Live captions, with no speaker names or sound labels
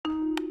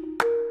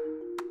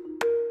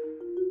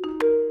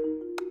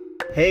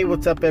Hey,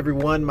 what's up,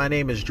 everyone? My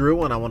name is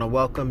Drew, and I want to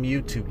welcome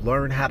you to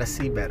Learn How to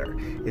See Better.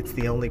 It's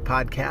the only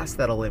podcast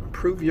that'll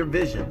improve your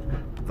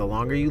vision the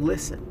longer you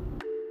listen.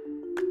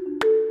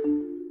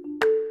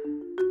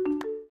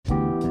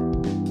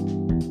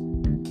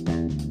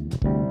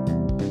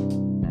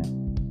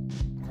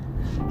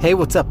 Hey,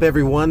 what's up,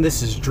 everyone?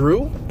 This is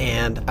Drew,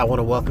 and I want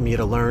to welcome you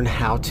to Learn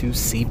How to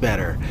See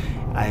Better.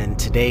 In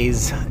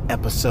today's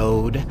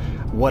episode,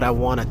 what I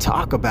want to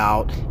talk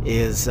about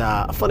is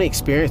a funny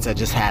experience I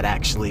just had,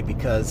 actually,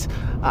 because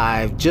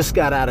I just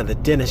got out of the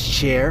dentist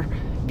chair,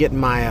 getting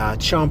my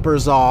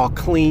chompers all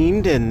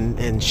cleaned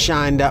and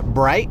shined up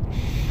bright,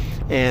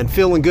 and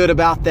feeling good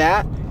about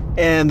that.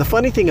 And the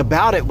funny thing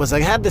about it was I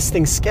had this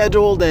thing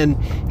scheduled, and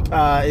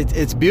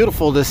it's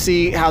beautiful to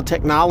see how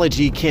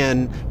technology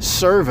can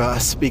serve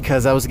us,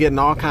 because I was getting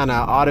all kind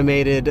of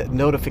automated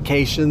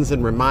notifications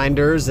and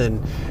reminders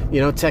and,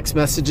 text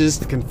messages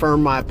to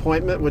confirm my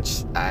appointment,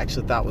 which I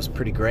actually thought was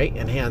pretty great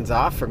and hands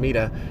off for me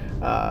to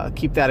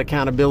keep that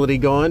accountability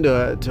going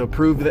to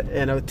approve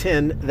and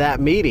attend that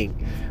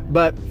meeting.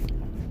 But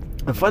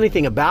the funny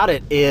thing about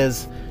it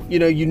is,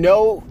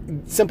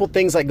 simple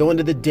things like going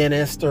to the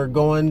dentist or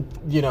going,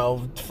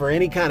 for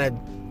any kind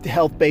of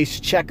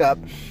health-based checkup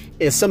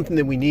is something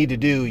that we need to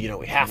do.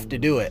 We have to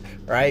do it,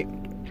 right?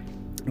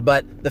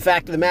 But the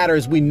fact of the matter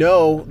is we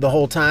know the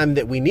whole time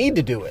that we need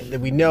to do it, that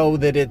we know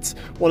that it's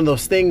one of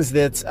those things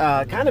that's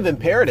kind of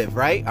imperative,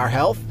 right? Our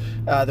health,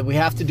 that we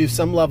have to do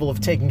some level of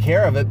taking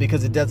care of it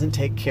because it doesn't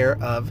take care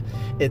of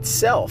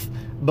itself.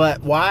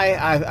 But why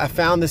I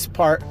found this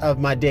part of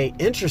my day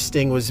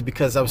interesting was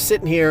because I was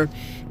sitting here,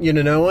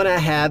 knowing I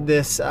had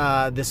this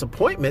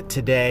appointment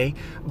today,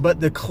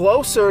 but the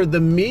closer the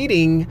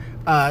meeting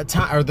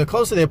time, or the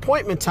closer the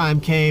appointment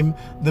time came,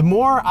 the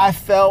more I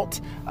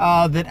felt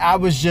that I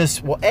was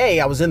just,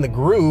 I was in the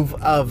groove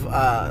of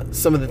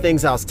some of the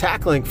things I was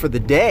tackling for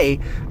the day,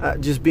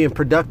 just being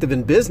productive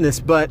in business,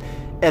 but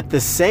at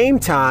the same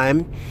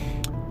time,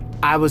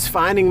 I was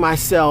finding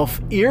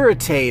myself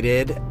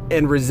irritated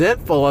and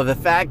resentful of the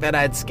fact that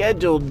I'd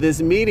scheduled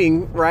this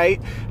meeting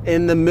right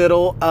in the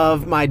middle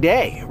of my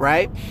day,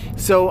 right?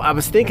 So I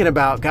was thinking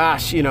about,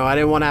 gosh, I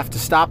didn't want to have to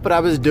stop what I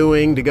was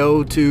doing to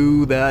go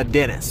to the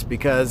dentist,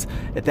 because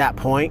at that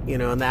point, in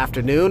the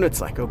afternoon,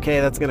 it's like, okay,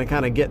 that's going to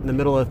kind of get in the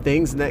middle of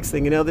things. The next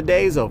thing you know, the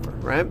day's over,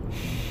 right?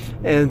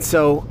 And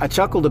so I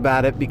chuckled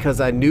about it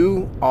because I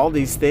knew all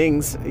these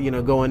things,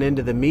 going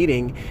into the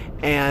meeting,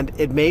 and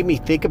it made me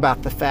think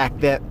about the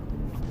fact that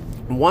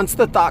once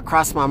the thought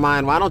crossed my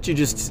mind, why don't you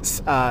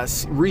just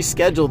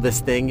reschedule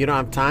this thing? You don't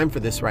have time for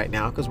this right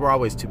now because we're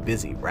always too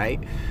busy, right?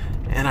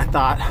 And I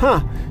thought,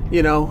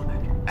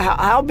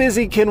 how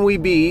busy can we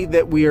be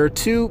that we are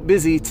too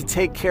busy to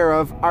take care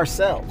of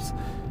ourselves?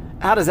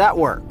 How does that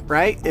work,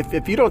 right?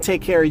 If you don't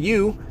take care of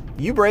you,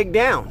 you break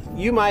down.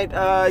 You might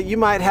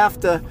have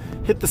to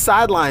hit the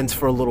sidelines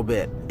for a little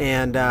bit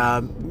and,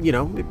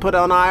 be put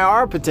on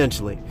IR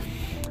potentially.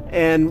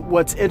 And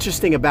what's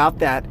interesting about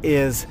that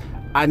is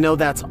I know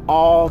that's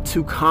all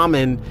too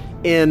common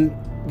in,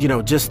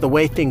 just the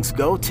way things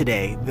go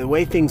today. The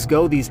way things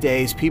go these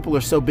days, people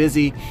are so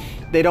busy,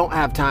 they don't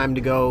have time to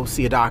go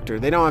see a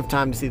doctor. They don't have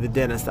time to see the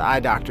dentist, the eye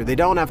doctor. They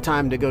don't have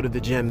time to go to the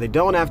gym. They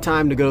don't have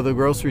time to go to the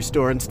grocery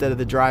store instead of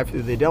the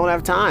drive-thru. They don't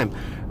have time,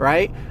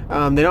 right?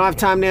 They don't have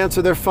time to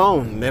answer their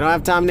phone. They don't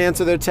have time to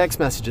answer their text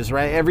messages,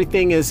 right?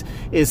 Everything is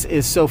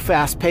so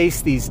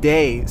fast-paced these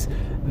days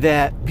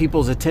that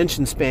people's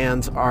attention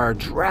spans are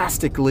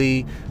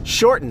drastically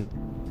shortened.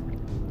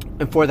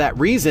 And for that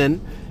reason,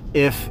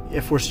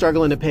 if we're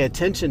struggling to pay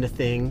attention to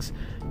things,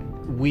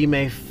 we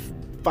may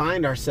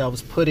find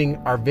ourselves putting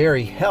our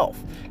very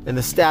health and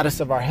the status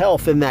of our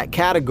health in that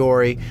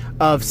category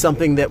of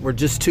something that we're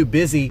just too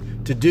busy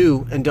to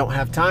do and don't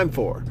have time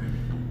for.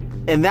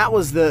 And that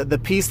was the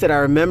piece that I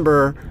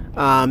remember,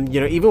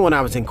 even when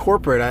I was in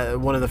corporate,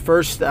 one of the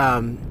first,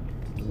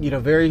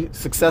 very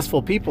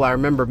successful people I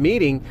remember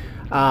meeting,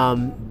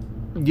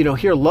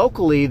 here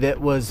locally that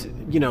was,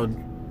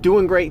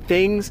 doing great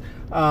things.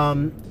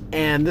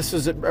 And this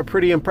was a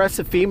pretty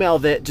impressive female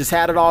that just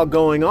had it all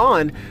going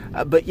on.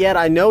 But yet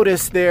I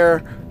noticed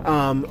there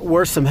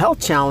were some health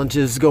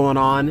challenges going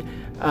on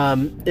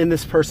in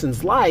this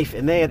person's life.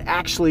 And they had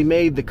actually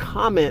made the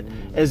comment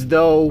as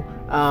though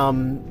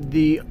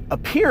the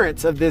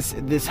appearance of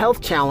this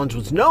health challenge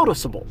was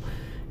noticeable.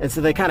 And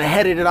so they kind of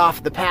headed it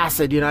off the path,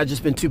 said, I've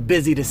just been too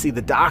busy to see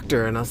the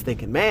doctor. And I was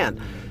thinking,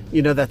 man,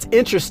 that's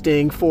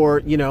interesting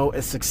for,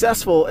 as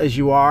successful as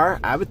you are.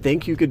 I would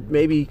think you could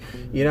maybe,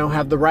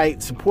 have the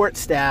right support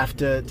staff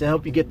to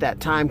help you get that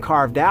time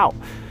carved out.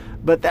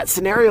 But that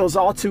scenario is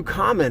all too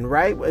common,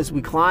 right? As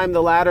we climb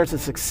the ladder to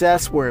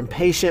success, we're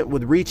impatient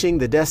with reaching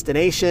the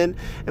destination,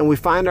 and we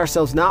find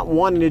ourselves not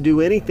wanting to do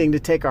anything to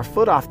take our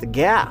foot off the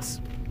gas.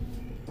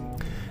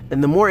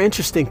 And the more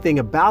interesting thing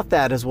about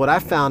that is what I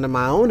found in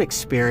my own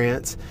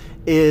experience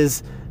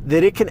is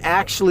that it can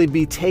actually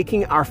be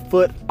taking our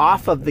foot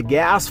off of the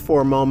gas for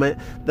a moment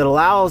that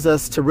allows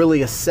us to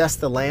really assess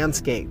the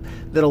landscape,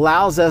 that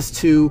allows us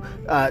to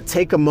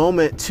take a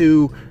moment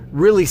to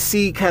really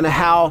see kind of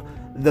how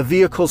the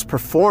vehicle's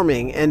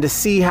performing, and to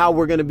see how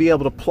we're going to be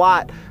able to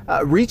plot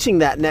reaching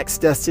that next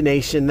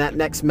destination, that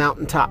next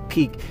mountaintop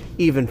peak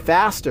even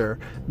faster.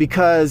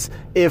 Because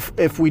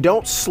if we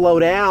don't slow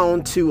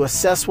down to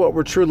assess what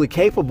we're truly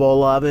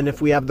capable of, and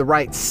if we have the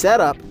right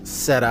setup,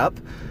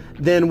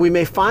 then we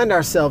may find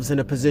ourselves in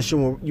a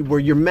position where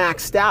you're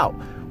maxed out,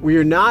 where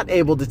you're not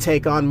able to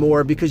take on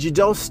more because you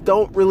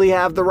don't really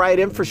have the right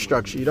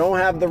infrastructure. You don't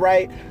have the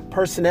right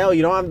personnel.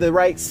 You don't have the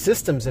right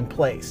systems in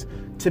place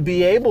to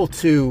be able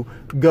to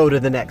go to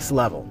the next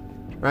level,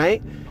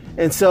 right?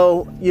 And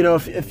so,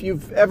 if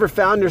you've ever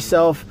found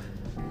yourself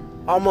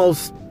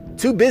almost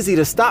too busy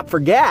to stop for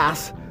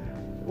gas,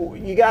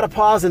 you got to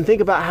pause and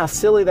think about how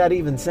silly that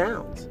even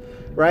sounds,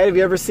 right? Have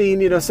you ever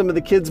seen, some of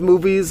the kids'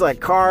 movies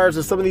like Cars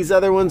or some of these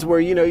other ones where,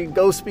 you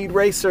go Speed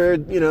Racer,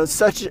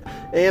 such an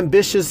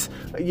ambitious,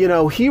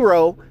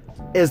 hero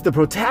as the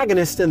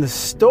protagonist in the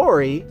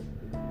story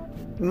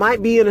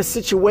might be in a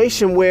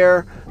situation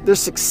where their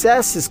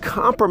success is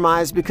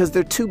compromised because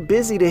they're too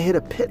busy to hit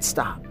a pit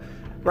stop,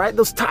 right?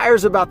 Those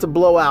tires are about to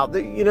blow out.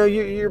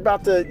 You're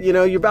about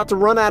to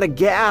run out of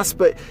gas,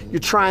 but you're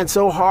trying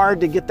so hard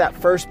to get that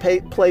first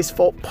place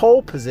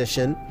pole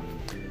position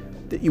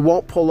that you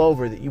won't pull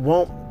over, that you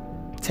won't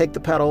take the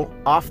pedal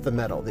off the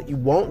metal, that you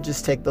won't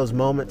just take those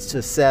moments to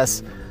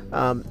assess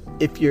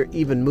if you're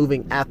even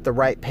moving at the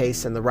right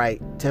pace and the right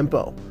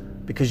tempo.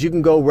 Because you can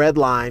only go red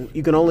line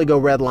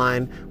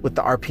with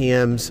the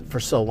RPMs for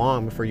so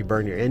long before you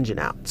burn your engine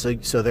out.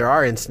 So there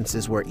are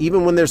instances where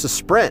even when there's a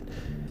sprint,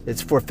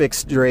 it's for a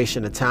fixed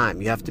duration of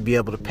time. You have to be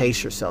able to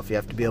pace yourself. You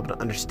have to be able to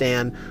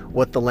understand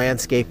what the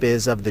landscape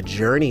is of the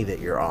journey that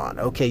you're on.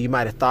 Okay, you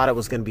might have thought it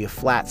was going to be a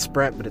flat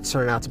sprint, but it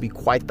turned out to be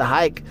quite the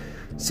hike.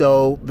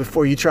 So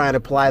before you try and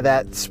apply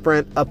that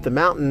sprint up the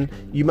mountain,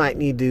 you might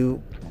need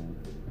to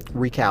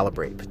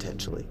recalibrate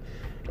potentially.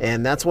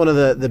 And that's one of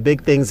the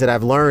big things that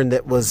I've learned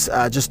that was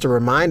just a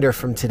reminder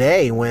from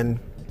today when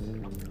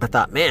I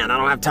thought, man, I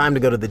don't have time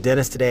to go to the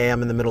dentist today.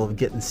 I'm in the middle of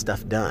getting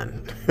stuff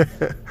done,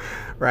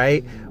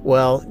 right?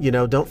 Well,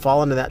 don't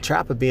fall into that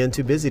trap of being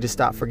too busy to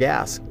stop for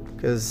gas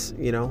because,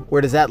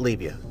 where does that leave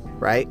you,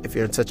 right? If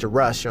you're in such a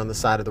rush, you're on the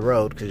side of the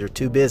road because you're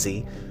too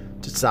busy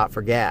to stop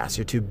for gas.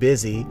 You're too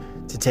busy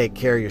to take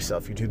care of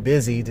yourself. You're too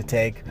busy to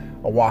take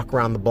a walk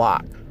around the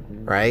block,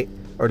 right?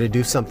 Or to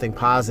do something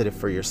positive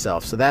for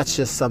yourself. So that's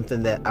just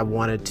something that I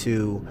wanted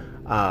to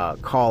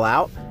call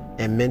out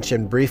and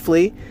mention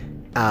briefly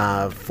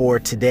for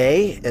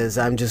today, as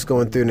I'm just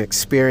going through an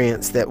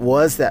experience that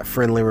was that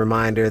friendly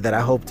reminder that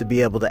I hope to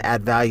be able to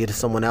add value to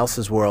someone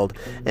else's world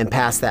and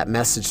pass that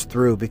message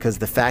through, because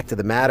the fact of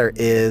the matter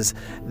is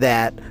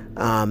that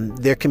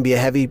there can be a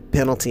heavy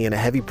penalty and a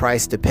heavy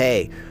price to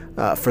pay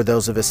for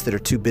those of us that are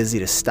too busy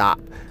to stop.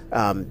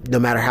 No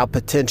matter how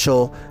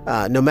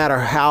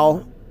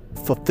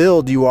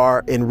fulfilled you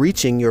are in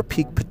reaching your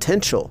peak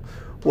potential,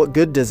 what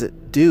good does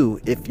it do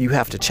if you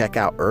have to check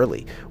out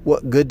early?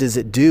 What good does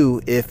it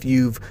do if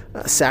you've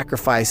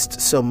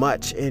sacrificed so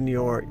much in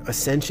your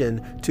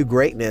ascension to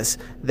greatness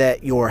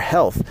that your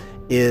health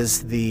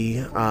is the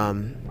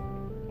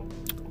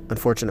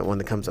unfortunate one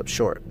that comes up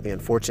short, the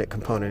unfortunate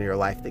component of your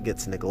life that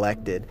gets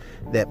neglected,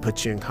 that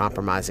puts you in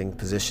compromising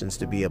positions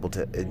to be able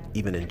to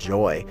even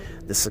enjoy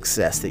the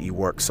success that you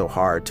work so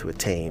hard to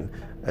attain,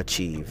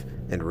 achieve,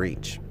 and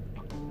reach?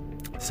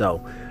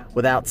 So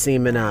without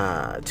seeming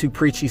too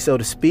preachy, so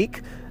to speak,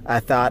 I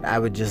thought I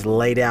would just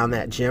lay down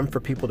that gem for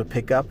people to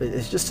pick up.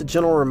 It's just a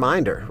gentle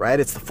reminder, right?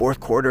 It's the fourth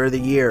quarter of the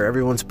year.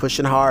 Everyone's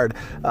pushing hard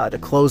to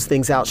close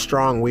things out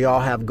strong. We all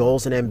have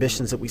goals and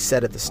ambitions that we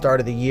set at the start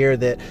of the year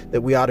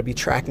that we ought to be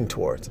tracking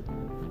towards.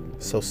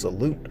 So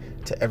salute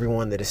to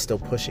everyone that is still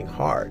pushing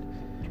hard.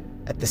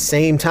 At the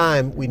same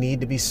time, we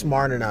need to be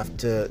smart enough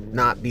to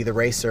not be the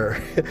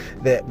racer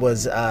that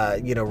was,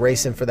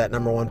 racing for that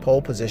number one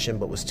pole position,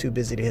 but was too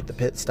busy to hit the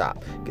pit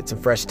stop, get some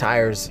fresh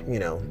tires,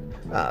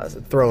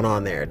 thrown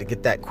on there, to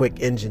get that quick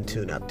engine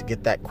tune-up, to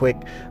get that quick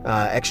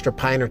extra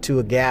pint or two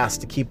of gas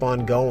to keep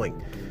on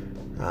going.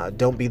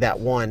 Don't be that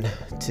one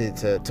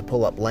to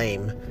pull up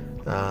lame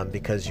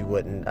because you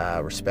wouldn't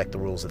respect the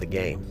rules of the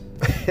game.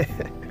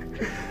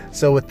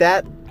 So with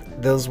that,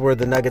 those were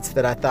the nuggets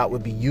that I thought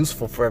would be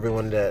useful for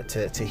everyone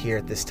to hear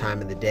at this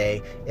time of the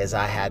day, as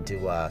I had to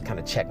kind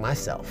of check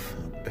myself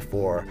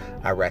before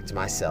I wrecked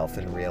myself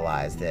and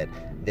realized that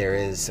there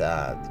is,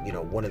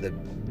 one of the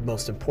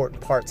most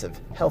important parts of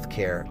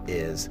healthcare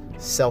is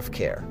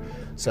self-care.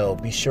 So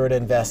be sure to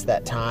invest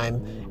that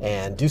time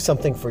and do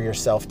something for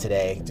yourself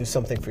today. Do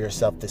something for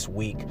yourself this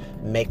week.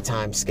 Make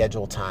time,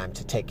 schedule time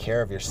to take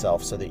care of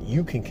yourself so that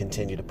you can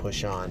continue to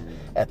push on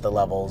at the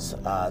levels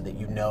that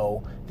you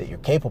know that you're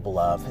capable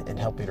of, and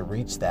help you to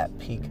reach that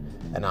peak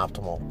and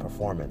optimal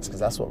performance. Because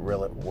that's what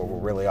we're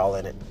really all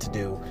in it to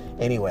do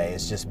anyway,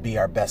 is just be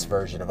our best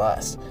version of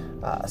us.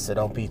 So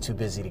don't be too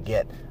busy to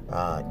get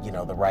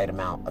the right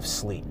amount of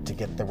sleep, to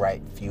get the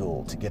right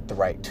fuel, to get the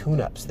right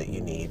tune-ups that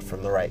you need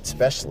from the right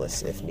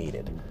specialists if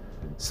needed.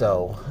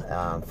 So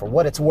for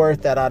what it's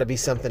worth, that ought to be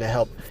something to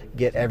help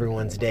get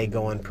everyone's day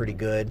going pretty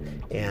good.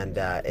 And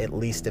at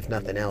least, if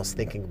nothing else,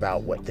 thinking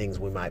about what things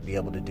we might be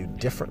able to do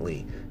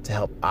differently to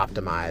help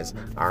optimize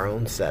our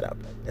own setup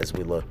as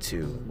we look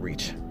to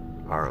reach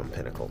our own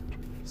pinnacle.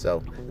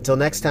 So until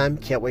next time,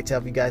 can't wait to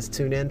have you guys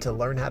tune in to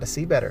learn how to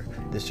see better.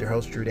 This is your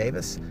host, Drew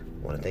Davis.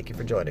 I want to thank you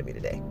for joining me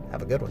today.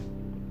 Have a good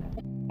one.